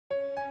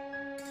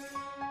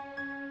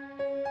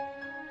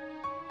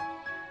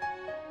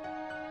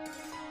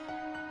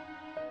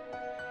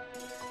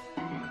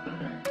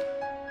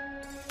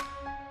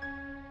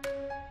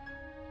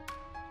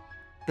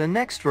The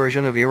next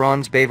version of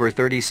Iran's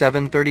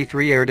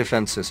Bavar-373 air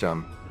defense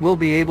system will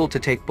be able to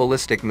take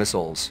ballistic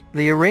missiles.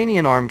 The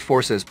Iranian Armed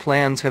Forces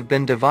plans have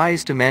been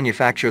devised to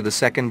manufacture the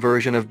second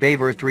version of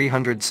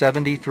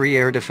Bavar-373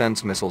 air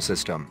defense missile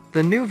system.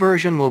 The new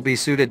version will be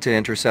suited to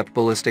intercept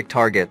ballistic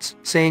targets,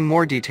 saying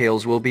more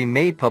details will be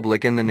made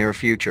public in the near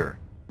future.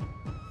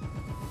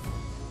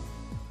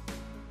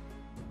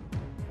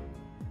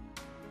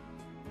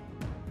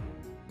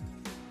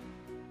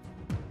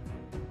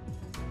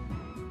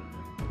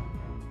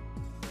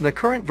 The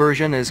current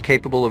version is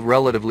capable of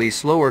relatively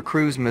slower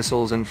cruise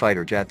missiles and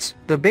fighter jets.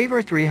 The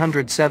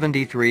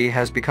Bavar-373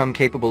 has become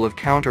capable of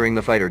countering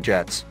the fighter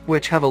jets,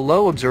 which have a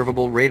low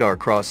observable radar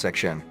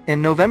cross-section.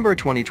 In November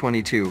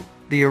 2022,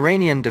 the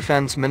Iranian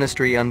Defense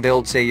Ministry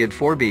unveiled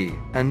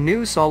Sayyid-4B, a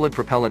new solid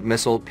propellant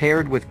missile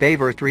paired with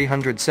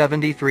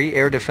Bavar-373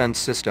 air defense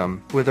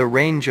system, with a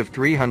range of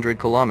 300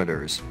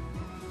 kilometers.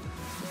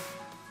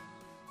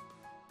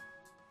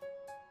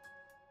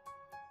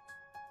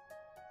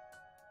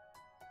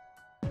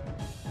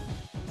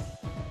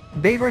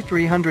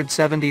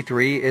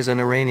 Bavar-373 is an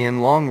Iranian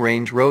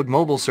long-range road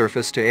mobile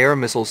surface-to-air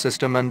missile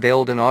system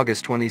unveiled in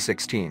August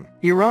 2016.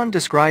 Iran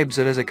describes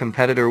it as a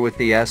competitor with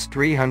the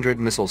S-300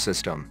 missile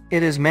system.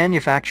 It is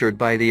manufactured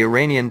by the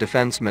Iranian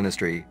Defense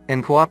Ministry,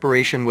 in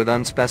cooperation with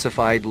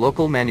unspecified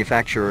local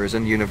manufacturers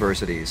and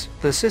universities.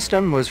 The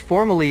system was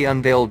formally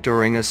unveiled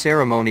during a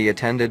ceremony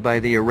attended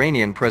by the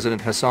Iranian President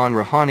Hassan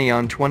Rouhani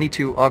on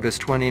 22 August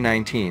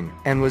 2019,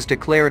 and was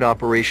declared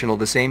operational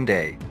the same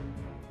day.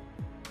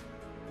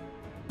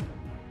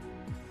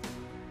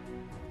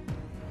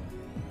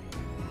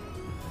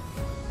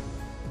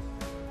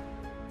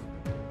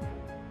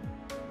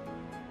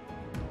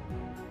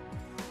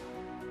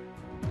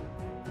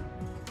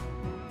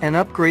 An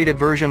upgraded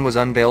version was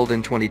unveiled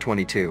in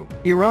 2022.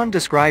 Iran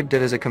described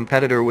it as a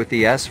competitor with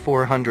the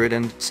S-400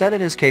 and said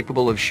it is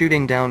capable of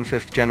shooting down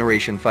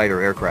fifth-generation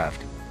fighter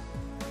aircraft.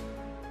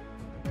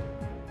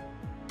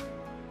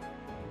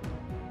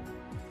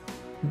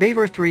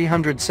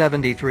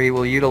 Bavar-373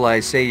 will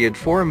utilize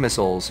Sayyid-4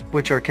 missiles,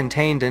 which are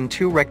contained in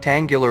two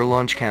rectangular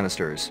launch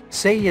canisters.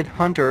 Sayyid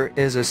Hunter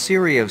is a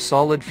series of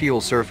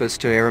solid-fuel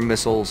surface-to-air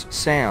missiles,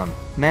 SAM,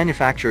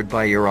 manufactured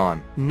by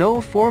Iran.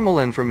 No formal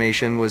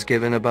information was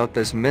given about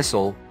this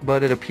missile,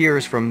 but it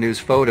appears from news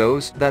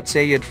photos that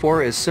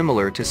Sayyid-4 is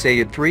similar to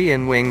Sayyid-3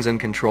 in wings and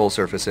control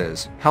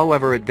surfaces.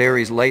 However, it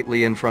varies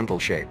lightly in frontal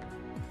shape.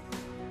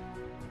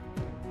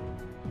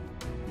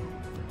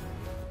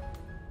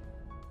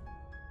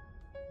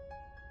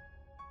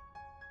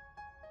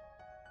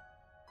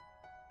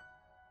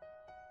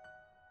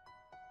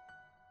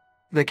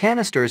 The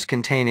canisters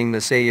containing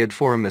the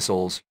Sayyid-4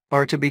 missiles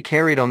are to be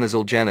carried on the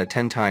Zildjian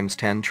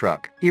 10x10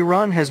 truck.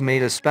 Iran has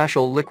made a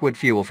special liquid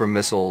fuel for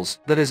missiles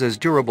that is as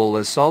durable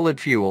as solid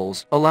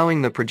fuels,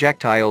 allowing the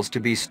projectiles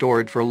to be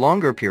stored for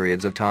longer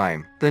periods of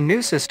time. The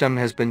new system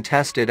has been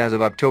tested as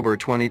of October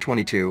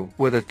 2022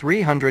 with a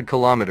 300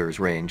 kilometers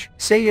range.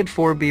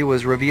 Sayyid-4B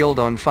was revealed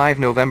on 5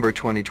 November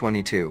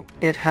 2022.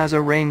 It has a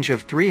range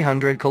of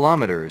 300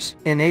 kilometers.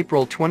 In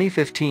April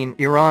 2015,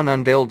 Iran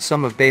unveiled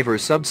some of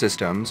Bavar's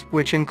subsystems,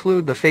 which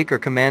include the Faker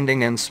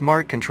commanding and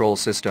smart control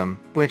system,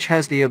 which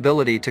has the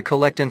ability to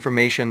collect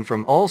information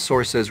from all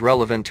sources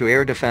relevant to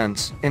air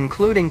defense,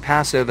 including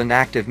passive and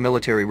active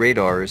military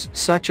radars,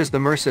 such as the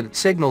Merced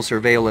signal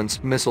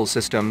surveillance missile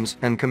systems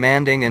and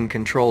commanding and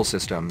control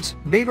systems.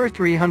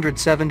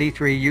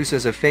 Bavar-373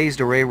 uses a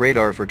phased array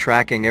radar for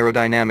tracking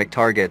aerodynamic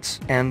targets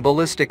and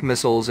ballistic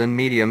missiles in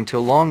medium to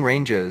long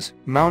ranges,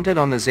 mounted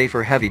on the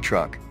Zafir heavy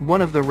truck.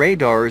 One of the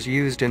radars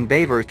used in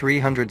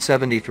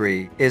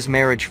Bavar-373 is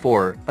Marriage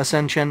 4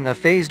 Ascension, a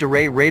phased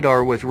array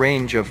radar with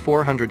range of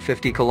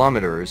 450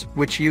 kilometers,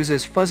 which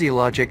uses fuzzy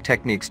logic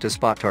techniques to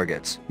spot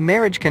targets.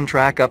 Marriage can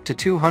track up to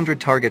 200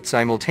 targets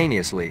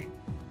simultaneously.